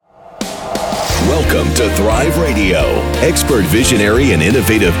Welcome to Thrive Radio, expert visionary and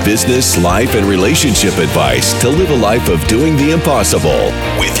innovative business, life, and relationship advice to live a life of doing the impossible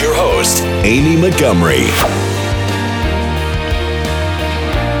with your host, Amy Montgomery.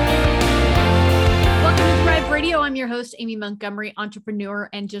 I'm your host, Amy Montgomery, entrepreneur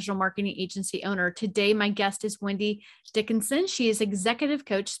and digital marketing agency owner. Today, my guest is Wendy Dickinson. She is executive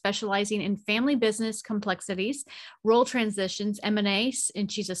coach specializing in family business complexities, role transitions, M&A,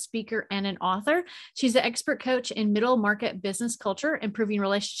 and she's a speaker and an author. She's an expert coach in middle market business culture, improving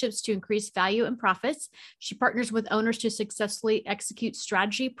relationships to increase value and profits. She partners with owners to successfully execute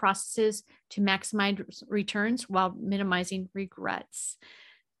strategy processes to maximize returns while minimizing regrets.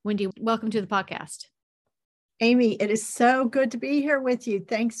 Wendy, welcome to the podcast. Amy, it is so good to be here with you.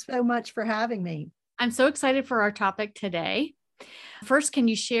 Thanks so much for having me. I'm so excited for our topic today. First, can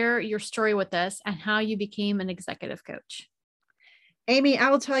you share your story with us and how you became an executive coach? Amy,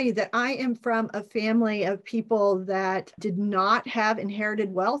 I will tell you that I am from a family of people that did not have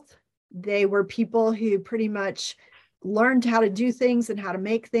inherited wealth. They were people who pretty much learned how to do things and how to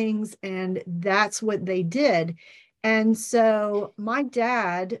make things, and that's what they did. And so my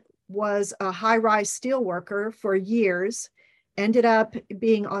dad was a high-rise steel worker for years, ended up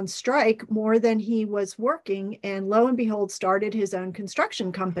being on strike more than he was working, and lo and behold, started his own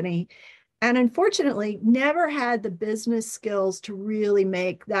construction company. And unfortunately, never had the business skills to really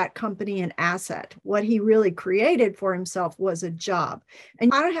make that company an asset. What he really created for himself was a job.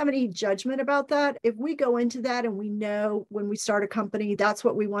 And I don't have any judgment about that. If we go into that and we know when we start a company, that's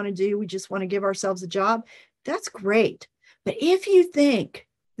what we want to do, we just want to give ourselves a job, that's great. But if you think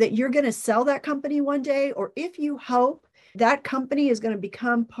that you're going to sell that company one day, or if you hope that company is going to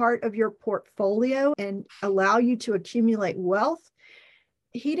become part of your portfolio and allow you to accumulate wealth,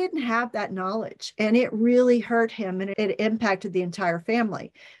 he didn't have that knowledge, and it really hurt him, and it impacted the entire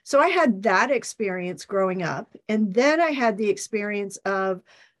family. So I had that experience growing up, and then I had the experience of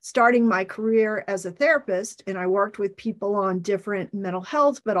starting my career as a therapist, and I worked with people on different mental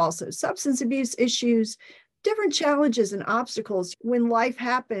health, but also substance abuse issues, different challenges and obstacles when life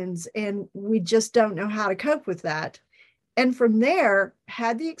happens and we just don't know how to cope with that. And from there,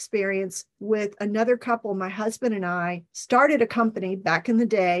 had the experience with another couple. My husband and I started a company back in the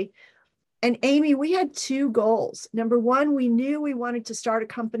day. And Amy, we had two goals. Number one, we knew we wanted to start a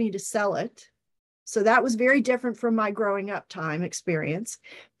company to sell it. So that was very different from my growing up time experience.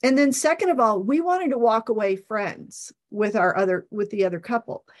 And then second of all, we wanted to walk away friends with the other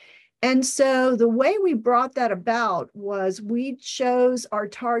couple. And so the way we brought that about was we chose our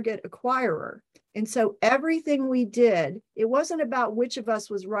target acquirer. And so everything we did, it wasn't about which of us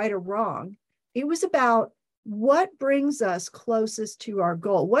was right or wrong. It was about what brings us closest to our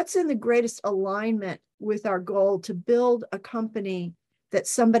goal. What's in the greatest alignment with our goal to build a company that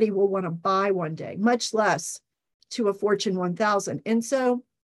somebody will want to buy one day, much less to a Fortune 1000. And so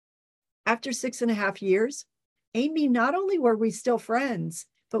after 6.5 years, Amy, not only were we still friends,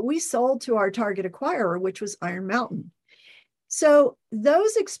 but we sold to our target acquirer, which was Iron Mountain. So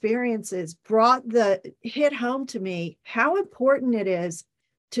those experiences hit home to me how important it is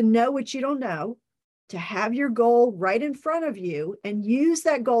to know what you don't know, to have your goal right in front of you and use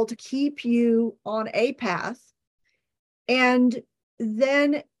that goal to keep you on a path, and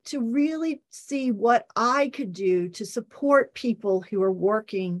then to really see what I could do to support people who are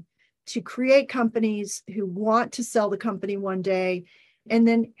working to create companies, who want to sell the company one day, and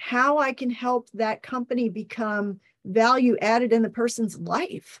then how I can help that company become value added in the person's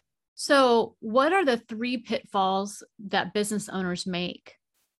life. So what are the 3 pitfalls that business owners make?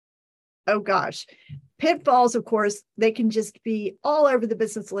 Oh gosh, pitfalls, of course, they can just be all over the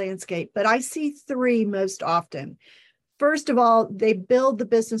business landscape, but I see 3 most often. First of all, they build the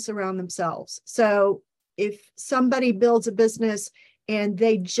business around themselves. So if somebody builds a business and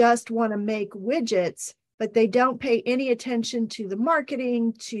they just want to make widgets, but they don't pay any attention to the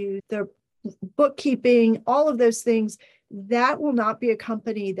marketing, to the bookkeeping, all of those things, that will not be a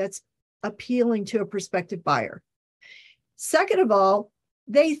company that's appealing to a prospective buyer. Second of all,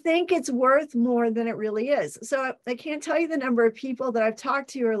 they think it's worth more than it really is. So I can't tell you the number of people that I've talked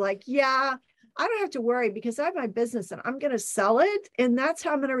to who are like, yeah, I don't have to worry because I have my business and I'm going to sell it, and that's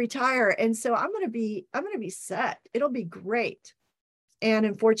how I'm going to retire. And so I'm going to be set. It'll be great. And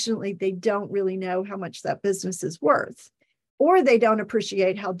unfortunately, they don't really know how much that business is worth, or they don't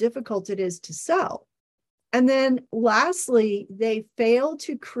appreciate how difficult it is to sell. And then lastly, they fail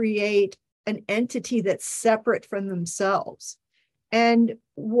to create an entity that's separate from themselves. And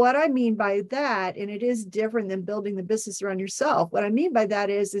what I mean by that, and it is different than building the business around yourself, what I mean by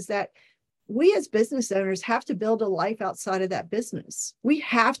that is that we as business owners have to build a life outside of that business. We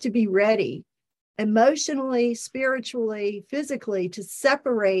have to be ready emotionally, spiritually, physically, to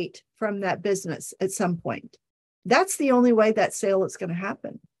separate from that business at some point. That's the only way that sale is going to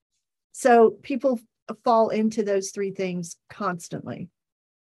happen. So people fall into those three things constantly.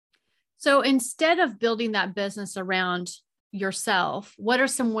 So instead of building that business around yourself, what are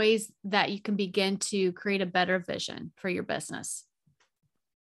some ways that you can begin to create a better vision for your business?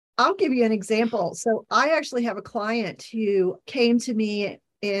 I'll give you an example. So I actually have a client who came to me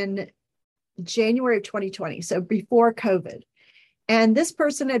in January of 2020, so before COVID. And this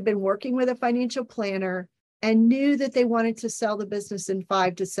person had been working with a financial planner and knew that they wanted to sell the business in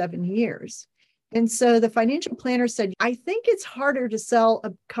 5 to 7 years. And so the financial planner said, I think it's harder to sell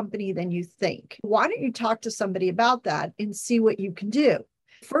a company than you think. Why don't you talk to somebody about that and see what you can do?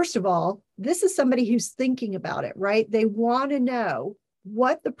 First of all, this is somebody who's thinking about it, right? They want to know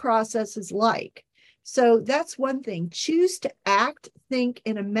what the process is like. So that's one thing. Choose to act, think,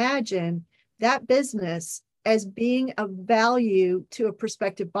 and imagine that business as being of value to a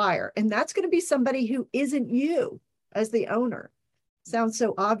prospective buyer. And that's going to be somebody who isn't you as the owner. Sounds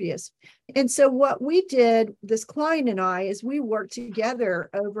so obvious. And so what we did, this client and I, is we worked together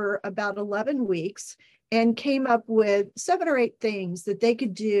over about 11 weeks and came up with 7 or 8 things that they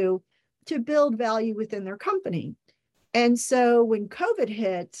could do to build value within their company. And so when COVID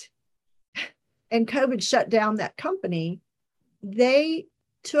hit and COVID shut down that company, they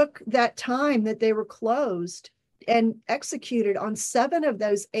took that time that they were closed and executed on 7 of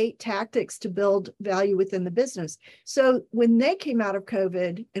those 8 tactics to build value within the business. So when they came out of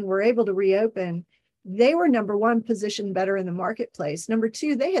COVID and were able to reopen, they were, number one, positioned better in the marketplace. Number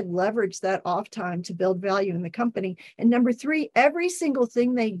 2, they had leveraged that off time to build value in the company. And number 3, every single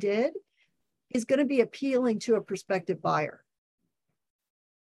thing they did is going to be appealing to a prospective buyer.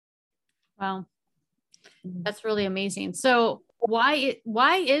 Wow. That's really amazing. So why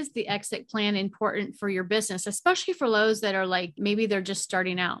is the exit plan important for your business, especially for those that are like, maybe they're just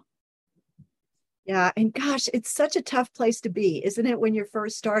starting out? Yeah. And gosh, it's such a tough place to be, isn't it? When you're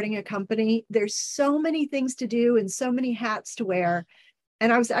first starting a company, there's so many things to do and so many hats to wear.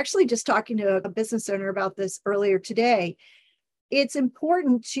 And I was actually just talking to a business owner about this earlier today. It's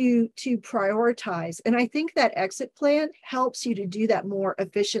important to prioritize. And I think that exit plan helps you to do that more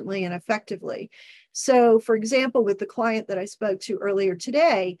efficiently and effectively. So for example, with the client that I spoke to earlier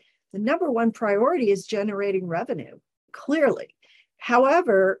today, the number one priority is generating revenue, clearly.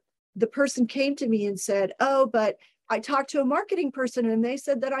 However, the person came to me and said, oh, but I talked to a marketing person and they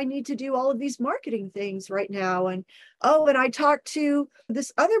said that I need to do all of these marketing things right now. And I talked to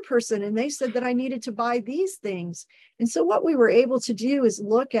this other person and they said that I needed to buy these things. And so what we were able to do is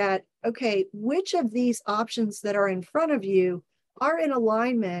look at, okay, which of these options that are in front of you are in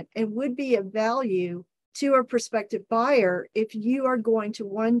alignment and would be of value to a prospective buyer if you are going to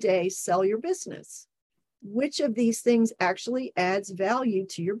one day sell your business? Which of these things actually adds value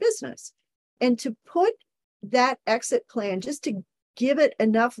to your business? And to put that exit plan, just to give it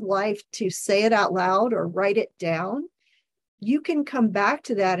enough life to say it out loud or write it down, you can come back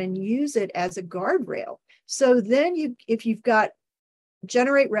to that and use it as a guardrail. So then if you've got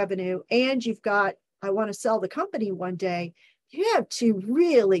generate revenue and you've got, I want to sell the company one day, you have 2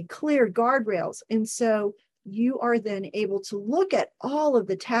 really clear guardrails. And so you are then able to look at all of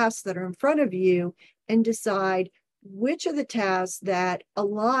the tasks that are in front of you and decide which are the tasks that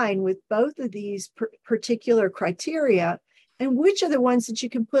align with both of these particular criteria, and which are the ones that you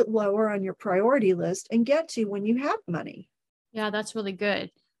can put lower on your priority list and get to when you have money. Yeah, that's really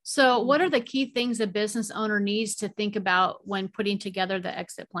good. So what are the key things a business owner needs to think about when putting together the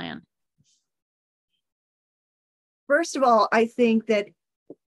exit plan? First of all, I think that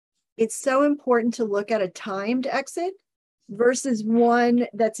it's so important to look at a timed exit versus one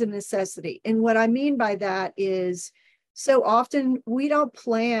that's a necessity. And what I mean by that is, so often we don't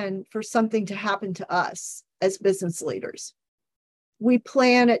plan for something to happen to us as business leaders. We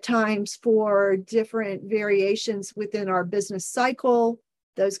plan at times for different variations within our business cycle.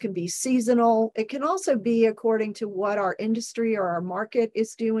 Those can be seasonal. It can also be according to what our industry or our market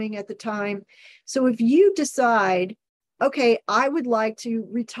is doing at the time. So if you decide, okay, I would like to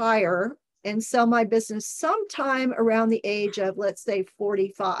retire and sell my business sometime around the age of, let's say,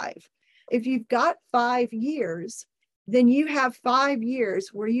 45. If you've got 5 years, then you have 5 years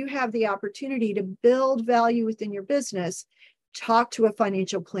where you have the opportunity to build value within your business, talk to a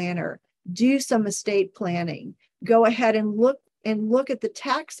financial planner, do some estate planning, go ahead and look at the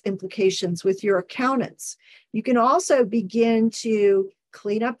tax implications with your accountants. You can also begin to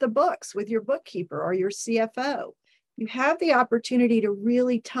clean up the books with your bookkeeper or your CFO. You have the opportunity to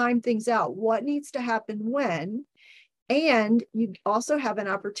really time things out. What needs to happen when? And you also have an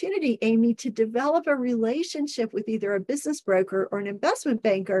opportunity, Amy, to develop a relationship with either a business broker or an investment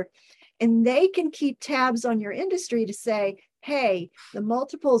banker, and they can keep tabs on your industry to say, hey, the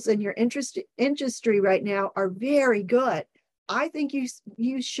multiples in your industry right now are very good. I think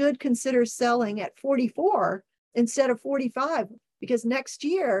you should consider selling at 44 instead of 45, because next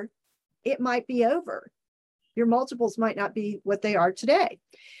year it might be over. Your multiples might not be what they are today.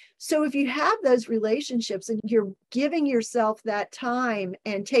 So if you have those relationships and you're giving yourself that time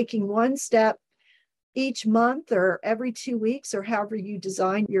and taking one step each month or every 2 weeks or however you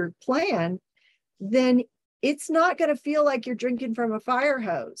design your plan, then it's not going to feel like you're drinking from a fire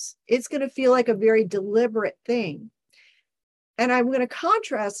hose. It's going to feel like a very deliberate thing. And I'm going to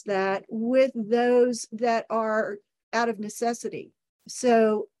contrast that with those that are out of necessity.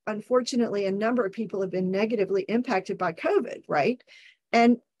 So unfortunately, a number of people have been negatively impacted by COVID, right?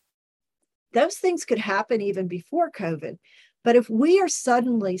 And those things could happen even before COVID. But if we are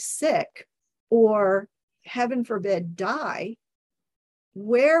suddenly sick or, heaven forbid, die,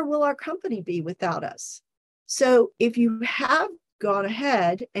 where will our company be without us? So if you have gone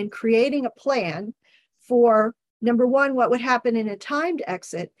ahead and creating a plan for, number one, what would happen in a timed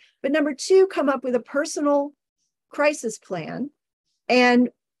exit, but number two, come up with a personal crisis plan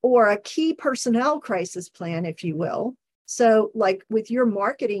or a key personnel crisis plan, if you will. So like with your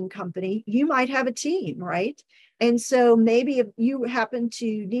marketing company, you might have a team, right? And so maybe if you happen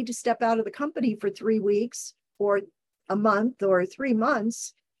to need to step out of the company for 3 weeks or a month or 3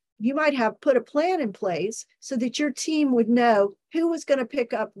 months, you might have put a plan in place so that your team would know who was going to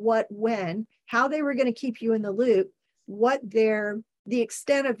pick up what, when, how they were going to keep you in the loop, what the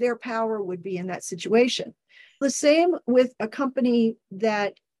extent of their power would be in that situation. The same with a company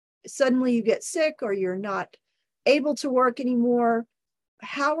that suddenly you get sick or you're not able to work anymore.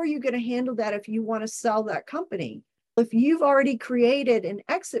 How are you going to handle that if you want to sell that company? If you've already created an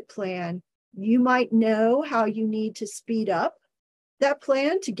exit plan, you might know how you need to speed up that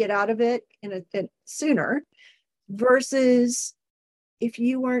plan to get out of it sooner, versus if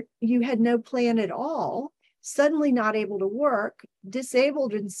you had no plan at all, suddenly not able to work,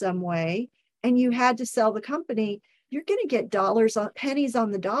 disabled in some way, and you had to sell the company. You're going to get pennies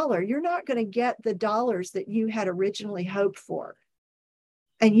on the dollar. You're not going to get the dollars that you had originally hoped for.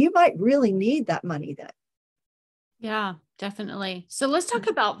 And you might really need that money then. Yeah, definitely. So let's talk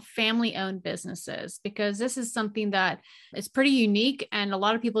about family-owned businesses, because this is something that is pretty unique and a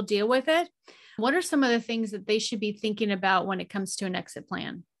lot of people deal with it. What are some of the things that they should be thinking about when it comes to an exit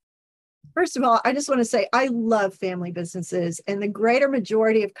plan? First of all, I just want to say I love family businesses, and the greater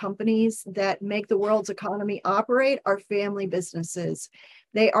majority of companies that make the world's economy operate are family businesses.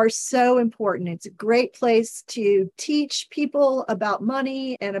 They are so important. It's a great place to teach people about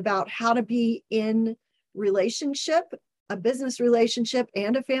money and about how to be in relationship, a business relationship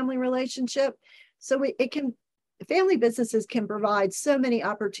and a family relationship. So family businesses can provide so many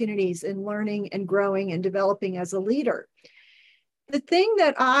opportunities in learning and growing and developing as a leader. The thing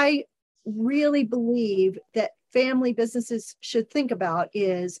that I really believe that family businesses should think about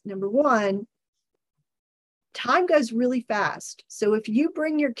is, number one, time goes really fast. So if you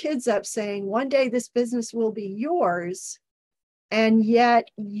bring your kids up saying one day this business will be yours, and yet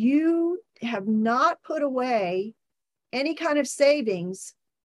you have not put away any kind of savings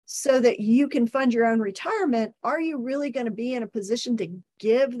so that you can fund your own retirement, are you really going to be in a position to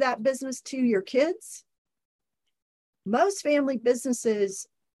give that business to your kids? Most family businesses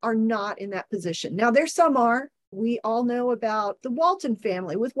are not in that position. Now, some are. We all know about the Walton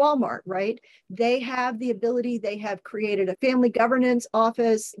family with Walmart, right? They have the ability, they have created a family governance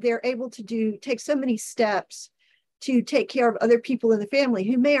office. They're able to take so many steps to take care of other people in the family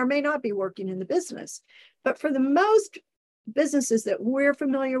who may or may not be working in the business. But for the most businesses that we're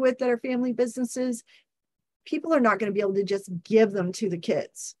familiar with that are family businesses, people are not going to be able to just give them to the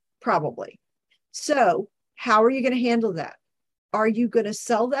kids, probably. So how are you going to handle that? Are you going to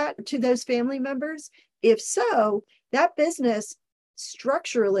sell that to those family members? If so, that business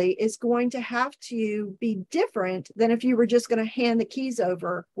structurally is going to have to be different than if you were just going to hand the keys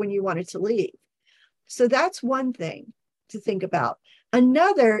over when you wanted to leave. So that's one thing to think about.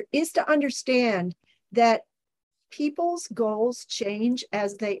 Another is to understand that people's goals change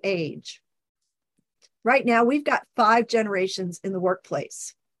as they age. Right now, we've got 5 generations in the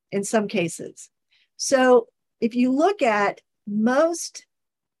workplace in some cases. So if you look at most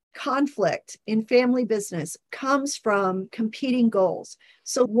conflict in family business comes from competing goals.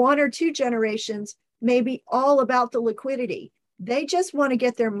 So 1 or 2 generations may be all about the liquidity. They just want to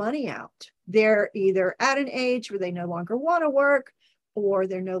get their money out. They're either at an age where they no longer want to work, or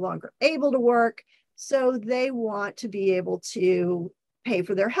they're no longer able to work. So they want to be able to pay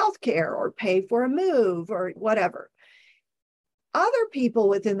for their health care or pay for a move or whatever. Other people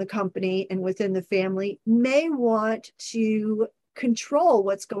within the company and within the family may want to control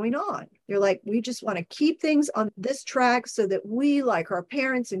what's going on. They're like, we just want to keep things on this track so that we, like our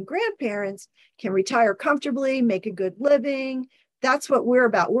parents and grandparents, can retire comfortably, make a good living. That's what we're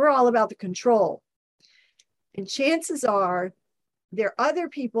about. We're all about the control. And chances are there are other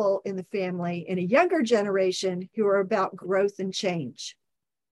people in the family in a younger generation who are about growth and change.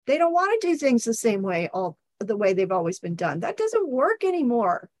 They don't want to do things the same way, all the way they've always been done. That doesn't work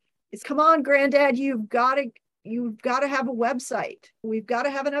anymore. It's, come on, granddad, you've got to have a website. We've got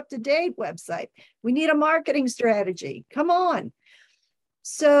to have an up-to-date website. We need a marketing strategy. Come on.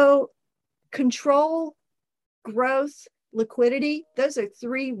 So control, growth, liquidity, those are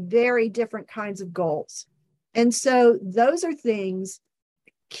three very different kinds of goals. And so those are things,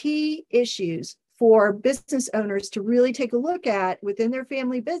 key issues for business owners to really take a look at within their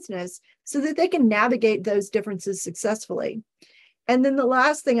family business so that they can navigate those differences successfully. And then the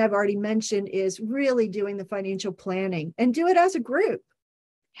last thing I've already mentioned is really doing the financial planning, and do it as a group.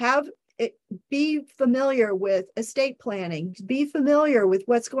 Be familiar with estate planning, be familiar with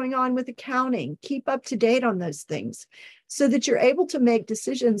what's going on with accounting, keep up to date on those things so that you're able to make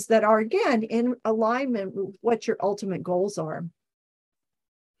decisions that are, again, in alignment with what your ultimate goals are.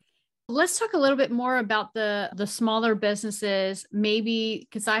 Let's talk a little bit more about the smaller businesses, maybe,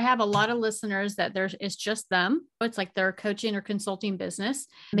 because I have a lot of listeners that it's just them. It's like their coaching or consulting business.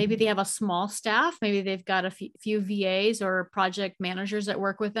 Maybe they have a small staff. Maybe they've got a few VAs or project managers that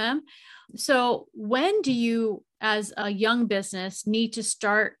work with them. So when do you, as a young business, need to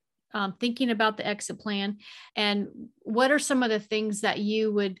start thinking about the exit plan? And what are some of the things that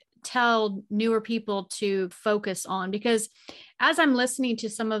you would tell newer people to focus on? Because as I'm listening to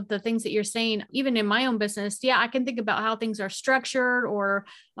some of the things that you're saying, even in my own business, I can think about how things are structured, or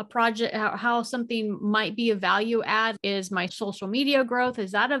a project, how something might be a value add. Is my social media growth,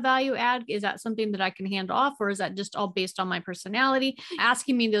 is that a value add? Is that something that I can hand off? Or is that just all based on my personality?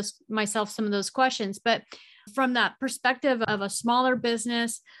 Asking myself some of those questions. But from that perspective of a smaller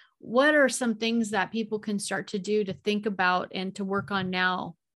business, what are some things that people can start to do to think about and to work on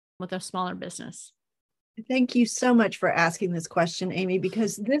now with a smaller business? Thank you so much for asking this question, Amy,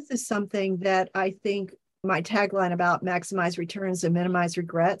 because this is something that I think my tagline about maximize returns and minimize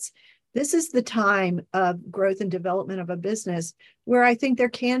regrets. This is the time of growth and development of a business where I think there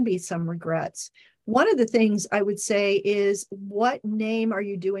can be some regrets. One of the things I would say is, what name are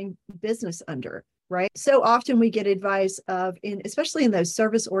you doing business under? Right? So often we get advice especially in those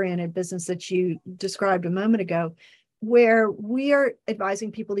service-oriented business that you described a moment ago, where we are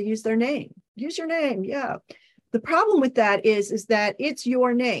advising people to use their name. Use your name, yeah. The problem with that is that it's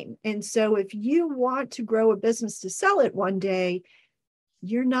your name. And so if you want to grow a business to sell it one day,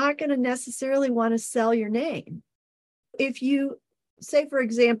 you're not going to necessarily want to sell your name. If you say, for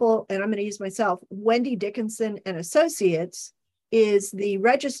example, and I'm going to use myself, Wendy Dickinson and Associates is the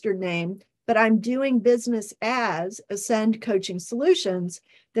registered name, but I'm doing business as Ascend Coaching Solutions,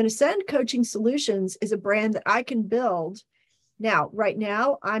 then Ascend Coaching Solutions is a brand that I can build. Now, right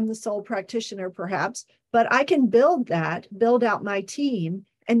now, I'm the sole practitioner, perhaps, but I can build out my team,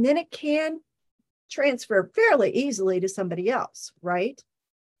 and then it can transfer fairly easily to somebody else, right?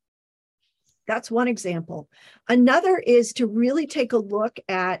 That's one example. Another is to really take a look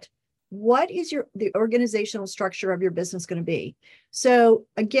at what is the organizational structure of your business going to be. So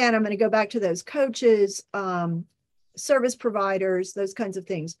again, I'm going to go back to those coaches, service providers, those kinds of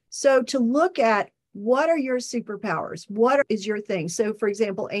things. So to look at, what are your superpowers? What is your thing? So for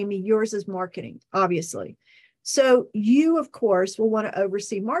example, Amy, yours is marketing, obviously. So you, of course, will want to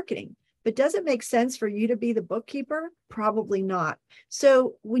oversee marketing. But does it make sense for you to be the bookkeeper? Probably not.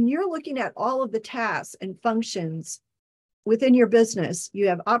 So when you're looking at all of the tasks and functions within your business, you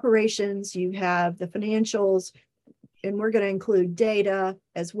have operations, you have the financials, and we're going to include data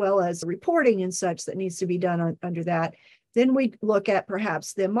as well as reporting and such that needs to be done under that. Then we look at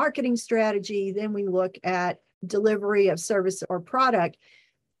perhaps the marketing strategy. Then we look at delivery of service or product.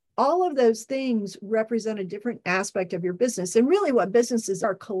 All of those things represent a different aspect of your business. And really what businesses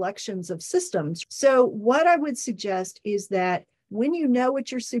are collections of systems. So what I would suggest is that when you know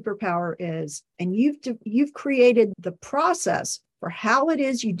what your superpower is, and you've created the process for how it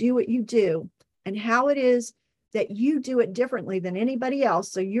is you do what you do, and how it is that you do it differently than anybody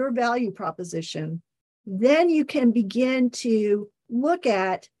else, so your value proposition, then you can begin to look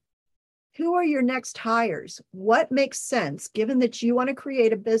at who are your next hires? What makes sense, given that you want to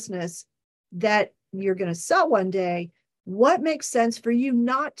create a business that you're going to sell one day? What makes sense for you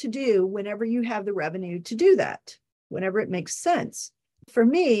not to do whenever you have the revenue to do that, whenever it makes sense? For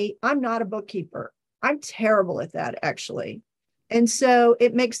me, I'm not a bookkeeper. I'm terrible at that, actually. And so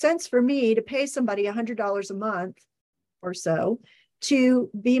it makes sense for me to pay somebody $100 a month or so to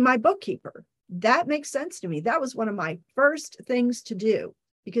be my bookkeeper. That makes sense to me. That was one of my first things to do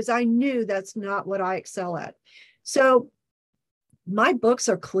because I knew that's not what I excel at. So my books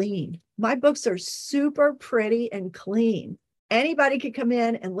are clean. My books are super pretty and clean. Anybody could come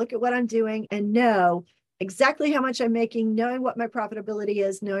in and look at what I'm doing and know exactly how much I'm making, knowing what my profitability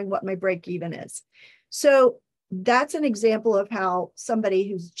is, knowing what my break even is. So that's an example of how somebody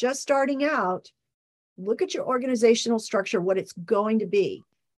who's just starting out, look at your organizational structure, what it's going to be,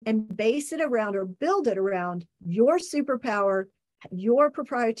 and base it around or build it around your superpower, your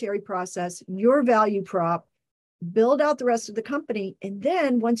proprietary process, your value prop, build out the rest of the company. And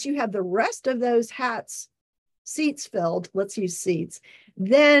then once you have the rest of those seats filled, let's use seats,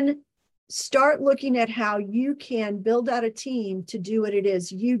 then start looking at how you can build out a team to do what it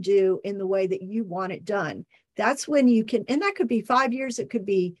is you do in the way that you want it done. That's when you can, and that could be 5 years, it could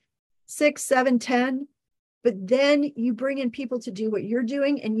be 6, 7, 10, but then you bring in people to do what you're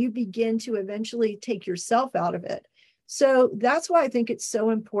doing and you begin to eventually take yourself out of it. So that's why I think it's so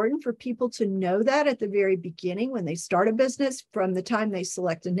important for people to know that at the very beginning when they start a business, from the time they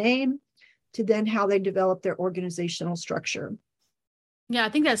select a name to then how they develop their organizational structure. Yeah, I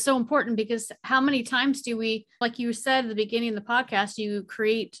think that's so important because how many times do we, like you said at the beginning of the podcast, you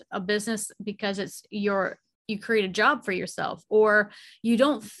create a business because you create a job for yourself, or you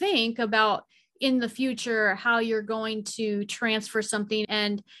don't think about in the future how you're going to transfer something.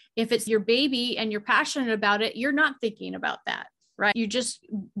 And if it's your baby and you're passionate about it, you're not thinking about that, right? You're just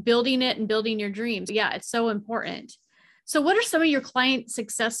building it and building your dreams. Yeah, it's so important. So what are some of your client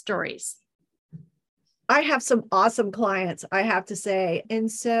success stories? I have some awesome clients, I have to say.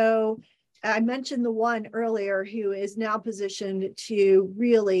 And so I mentioned the one earlier who is now positioned to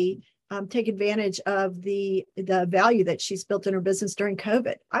really take advantage of the value that she's built in her business during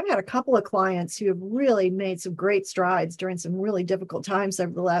COVID. I've had a couple of clients who have really made some great strides during some really difficult times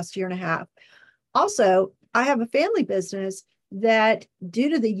over the last year and a half. Also, I have a family business that,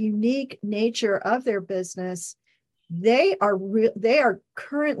 due to the unique nature of their business, they are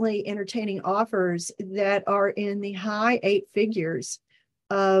currently entertaining offers that are in the high 8 figures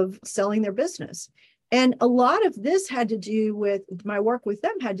of selling their business. And a lot of this had to do with my work with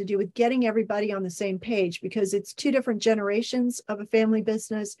them, had to do with getting everybody on the same page, because it's 2 different generations of a family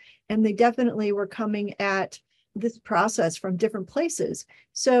business, and they definitely were coming at this process from different places.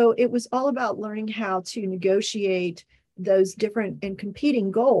 So it was all about learning how to negotiate those different and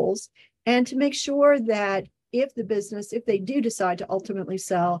competing goals, and to make sure that if they do decide to ultimately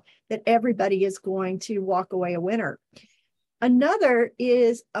sell, that everybody is going to walk away a winner. Another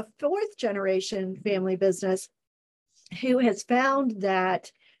is a 4th generation family business who has found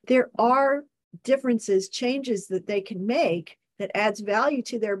that there are differences, changes that they can make that adds value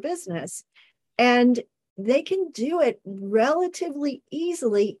to their business. And they can do it relatively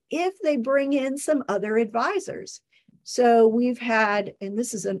easily if they bring in some other advisors. So we've had, and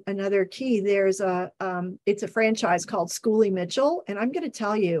this is another key, it's a franchise called Schooly Mitchell. And I'm going to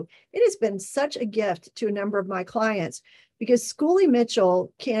tell you, it has been such a gift to a number of my clients, because Schooly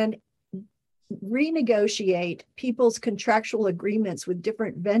Mitchell can renegotiate people's contractual agreements with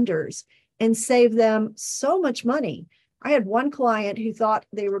different vendors and save them so much money. I had one client who thought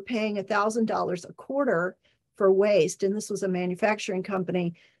they were paying $1,000 a quarter for waste, and this was a manufacturing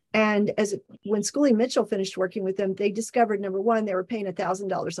company. And when Schooly Mitchell finished working with them, they discovered, number one, they were paying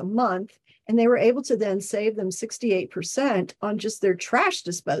 $1,000 a month, and they were able to then save them 68% on just their trash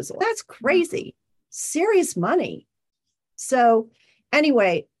disposal. That's crazy, serious money. So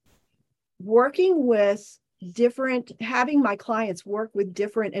anyway, having my clients work with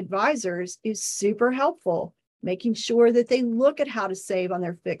different advisors is super helpful. Making sure that they look at how to save on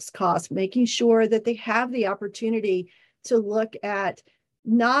their fixed costs, making sure that they have the opportunity to look at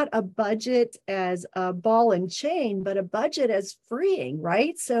not a budget as a ball and chain, but a budget as freeing,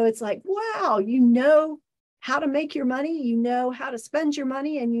 right? So it's like, wow, you know how to make your money, you know how to spend your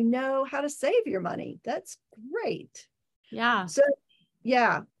money, and you know how to save your money. That's great. Yeah. So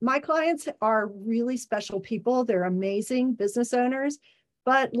yeah, my clients are really special people. They're amazing business owners,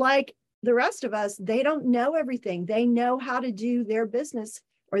 but like the rest of us, they don't know everything. They know how to do their business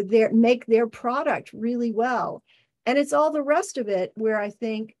or make their product really well. And it's all the rest of it where I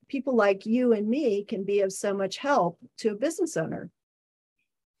think people like you and me can be of so much help to a business owner.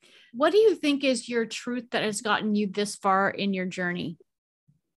 What do you think is your truth that has gotten you this far in your journey?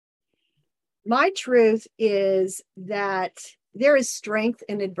 My truth is that there is strength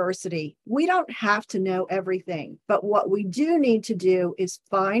in adversity. We don't have to know everything, but what we do need to do is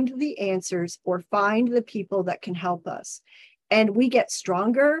find the answers or find the people that can help us. And we get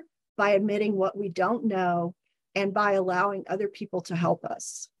stronger by admitting what we don't know and by allowing other people to help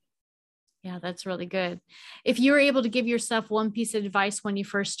us. Yeah, that's really good. If you were able to give yourself one piece of advice when you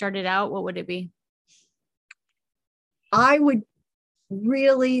first started out, what would it be? I would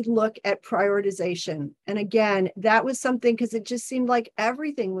really look at prioritization. And again, that was something because it just seemed like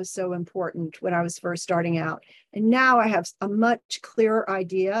everything was so important when I was first starting out. And now I have a much clearer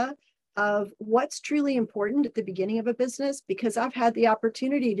idea of what's truly important at the beginning of a business, because I've had the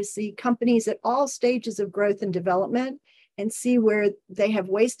opportunity to see companies at all stages of growth and development and see where they have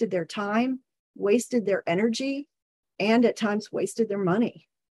wasted their time, wasted their energy, and at times wasted their money.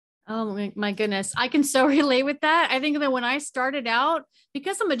 Oh my goodness. I can so relate with that. I think that when I started out,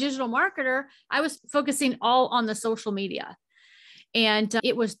 because I'm a digital marketer, I was focusing all on the social media, and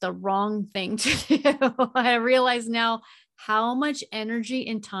it was the wrong thing to do. I realize now how much energy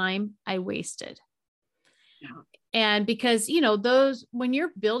and time I wasted. Yeah. And because, when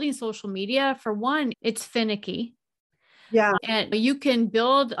you're building social media, for one, it's finicky. Yeah. And you can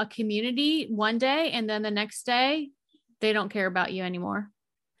build a community one day, and then the next day, they don't care about you anymore.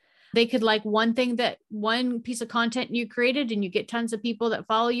 They could like one piece of content you created, and you get tons of people that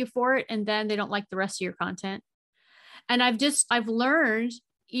follow you for it. And then they don't like the rest of your content. And I've learned,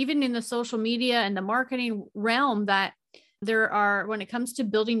 even in the social media and the marketing realm, that when it comes to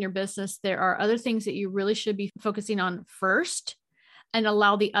building your business, there are other things that you really should be focusing on first, and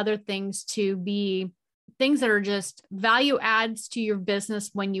allow the other things to be things that are just value adds to your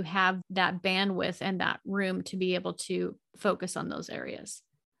business when you have that bandwidth and that room to be able to focus on those areas.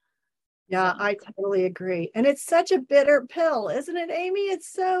 Yeah, I totally agree. And it's such a bitter pill, isn't it, Amy?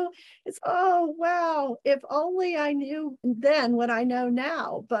 Oh, wow. If only I knew then what I know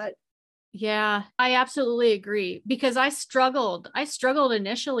now. But yeah, I absolutely agree, because I struggled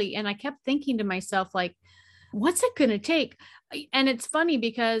initially, and I kept thinking to myself, like, what's it going to take? And it's funny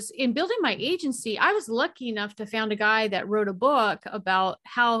because in building my agency, I was lucky enough to found a guy that wrote a book about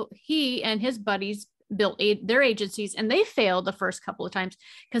how he and his buddies built their agencies, and they failed the first couple of times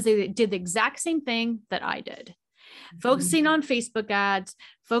because they did the exact same thing that I did. Focusing on Facebook ads,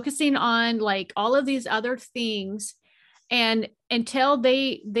 focusing on like all of these other things. And until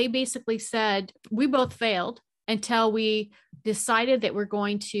they basically said, we both failed until we decided that we're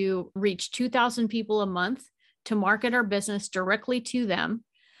going to reach 2,000 people a month to market our business directly to them,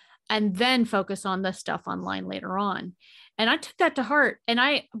 and then focus on the stuff online later on. And I took that to heart,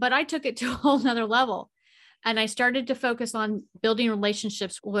 but I took it to a whole nother level. And I started to focus on building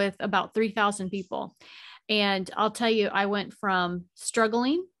relationships with about 3,000 people. And I'll tell you, I went from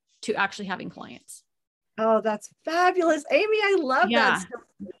struggling to actually having clients. Oh, that's fabulous. Amy, I love that stuff.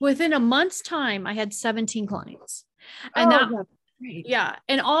 Within a month's time, I had 17 clients. And that's great. Yeah.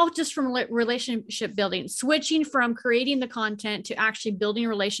 And all just from relationship building, switching from creating the content to actually building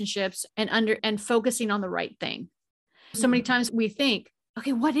relationships and focusing on the right thing. So many times we think,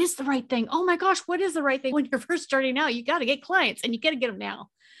 okay, what is the right thing? Oh my gosh, what is the right thing? When you're first starting out, you got to get clients, and you got to get them now.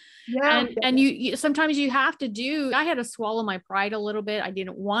 Yeah. And you sometimes you have to I had to swallow my pride a little bit. I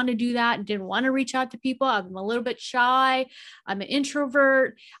didn't want to do that. Didn't want to reach out to people. I'm a little bit shy. I'm an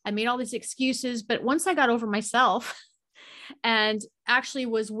introvert. I made all these excuses. But once I got over myself and actually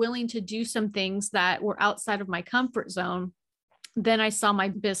was willing to do some things that were outside of my comfort zone, then I saw my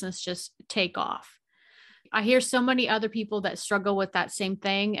business just take off. I hear so many other people that struggle with that same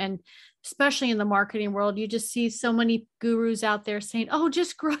thing. And especially in the marketing world, you just see so many gurus out there saying, oh,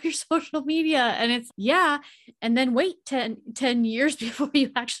 just grow your social media. And it's, yeah. And then wait 10 years before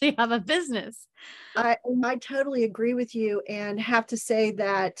you actually have a business. I totally agree with you, and have to say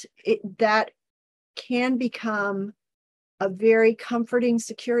that that can become a very comforting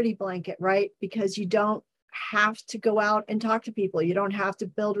security blanket, right? Because you don't have to go out and talk to people. You don't have to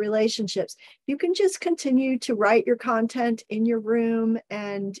build relationships. You can just continue to write your content in your room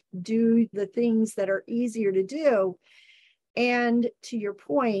and do the things that are easier to do. And to your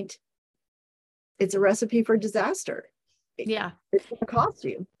point, it's a recipe for disaster. Yeah. It's going to cost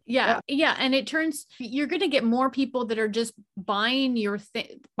you. Yeah. And you're going to get more people that are just buying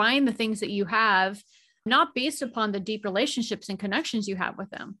buying the things that you have, not based upon the deep relationships and connections you have with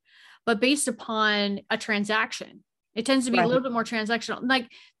them, but based upon a transaction. It tends to be a little bit more transactional. Like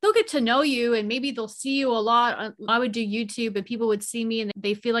they'll get to know you, and maybe they'll see you a lot. I would do YouTube, and people would see me and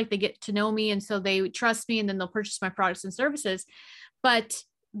they feel like they get to know me. And so they trust me, and then they'll purchase my products and services. But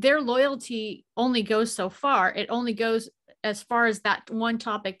their loyalty only goes so far. It only goes as far as that one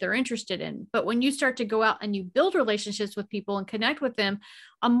topic they're interested in. But when you start to go out and you build relationships with people and connect with them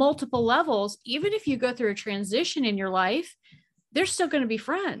on multiple levels, even if you go through a transition in your life, they're still going to be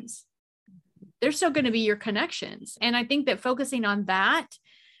friends. They're still going to be your connections. And I think that focusing on that,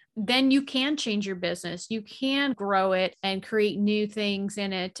 then you can change your business. You can grow it and create new things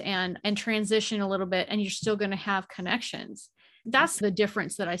in it and transition a little bit, and you're still going to have connections. That's the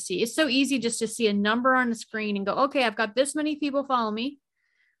difference that I see. It's so easy just to see a number on the screen and go, okay, I've got this many people follow me.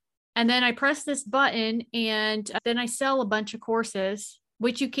 And then I press this button and then I sell a bunch of courses,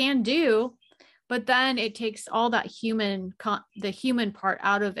 which you can do, but then it takes all that the human part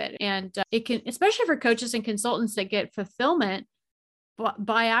out of it. And it can, especially for coaches and consultants that get fulfillment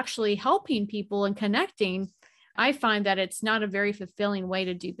by actually helping people and connecting, I find that it's not a very fulfilling way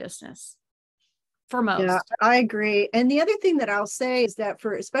to do business for most. Yeah, I agree. And the other thing that I'll say is that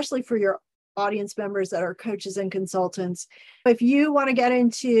especially for your audience members that are coaches and consultants, if you want to get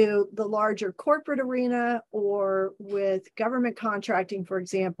into the larger corporate arena or with government contracting, for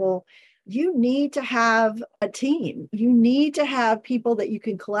example, you need to have a team. You need to have people that you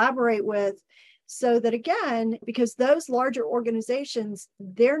can collaborate with. So that, again, because those larger organizations,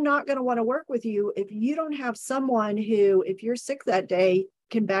 they're not going to want to work with you if you don't have someone who, if you're sick that day,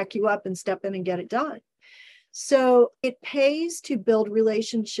 can back you up and step in and get it done. So it pays to build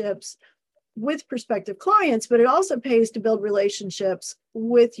relationships with prospective clients, but it also pays to build relationships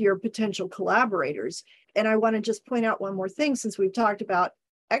with your potential collaborators. And I want to just point out one more thing, since we've talked about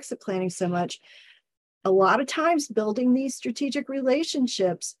exit planning so much. A lot of times building these strategic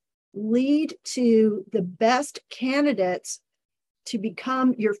relationships lead to the best candidates to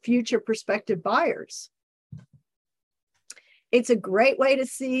become your future prospective buyers. It's a great way to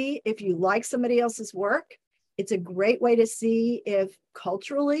see if you like somebody else's work. It's a great way to see if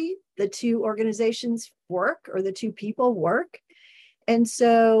culturally the two organizations work or the two people work. And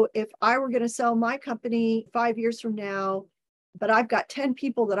so if I were going to sell my company 5 years from now, but I've got 10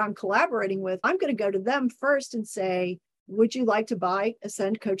 people that I'm collaborating with, I'm going to go to them first and say, would you like to buy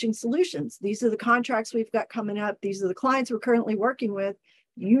Ascend Coaching Solutions? These are the contracts we've got coming up. These are the clients we're currently working with.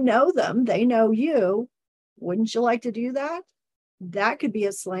 You know them, they know you. Wouldn't you like to do that? That could be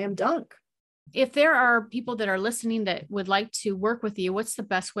a slam dunk. If there are people that are listening that would like to work with you, what's the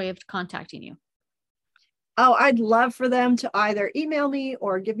best way of contacting you? Oh, I'd love for them to either email me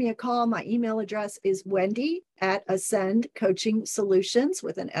or give me a call. My email address is Wendy@Ascend Coaching Solutions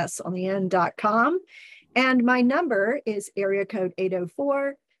with an S on the end.com. And my number is area code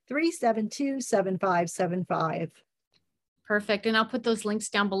 804-372-7575. Perfect. And I'll put those links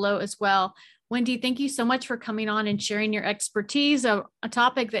down below as well. Wendy, thank you so much for coming on and sharing your expertise, a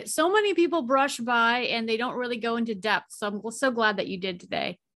topic that so many people brush by and they don't really go into depth. So I'm so glad that you did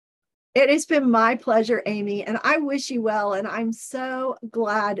today. It has been my pleasure, Amy, and I wish you well. And I'm so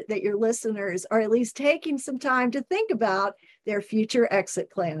glad that your listeners are at least taking some time to think about their future exit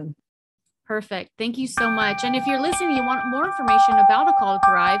plan. Perfect. Thank you so much. And if you're listening, you want more information about A Call to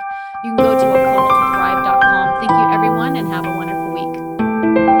Thrive, you can go to acalltothrive.com. Thank you, everyone, and have a wonderful week.